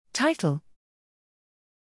Title: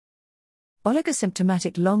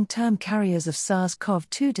 Oligosymptomatic long-term carriers of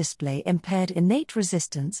SARS-CoV-2 display impaired innate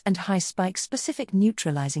resistance and high spike-specific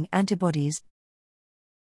neutralizing antibodies.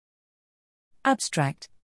 Abstract: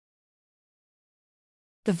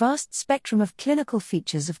 The vast spectrum of clinical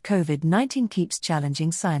features of COVID-19 keeps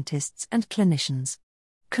challenging scientists and clinicians.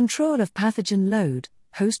 Control of pathogen load,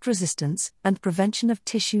 host resistance, and prevention of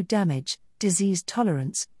tissue damage, disease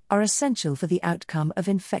tolerance, are essential for the outcome of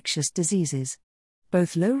infectious diseases.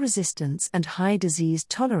 Both low resistance and high disease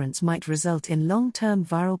tolerance might result in long-term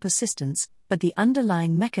viral persistence, but the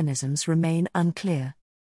underlying mechanisms remain unclear.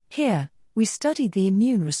 Here, we studied the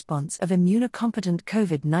immune response of immunocompetent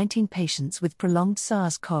COVID-19 patients with prolonged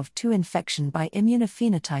SARS-CoV-2 infection by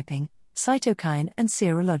immunophenotyping, cytokine and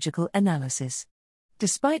serological analysis.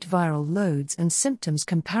 Despite viral loads and symptoms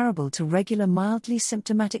comparable to regular mildly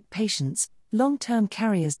symptomatic patients, long-term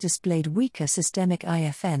carriers displayed weaker systemic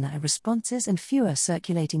IFN responses and fewer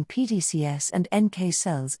circulating PDCS and NK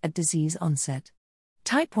cells at disease onset.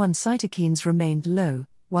 Type 1 cytokines remained low,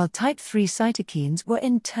 while type 3 cytokines were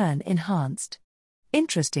in turn enhanced.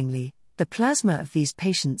 Interestingly, the plasma of these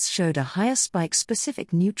patients showed a higher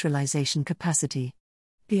spike-specific neutralization capacity.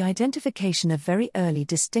 The identification of very early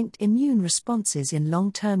distinct immune responses in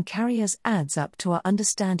long-term carriers adds up to our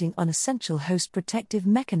understanding on essential host protective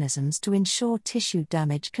mechanisms to ensure tissue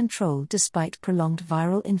damage control despite prolonged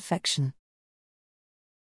viral infection.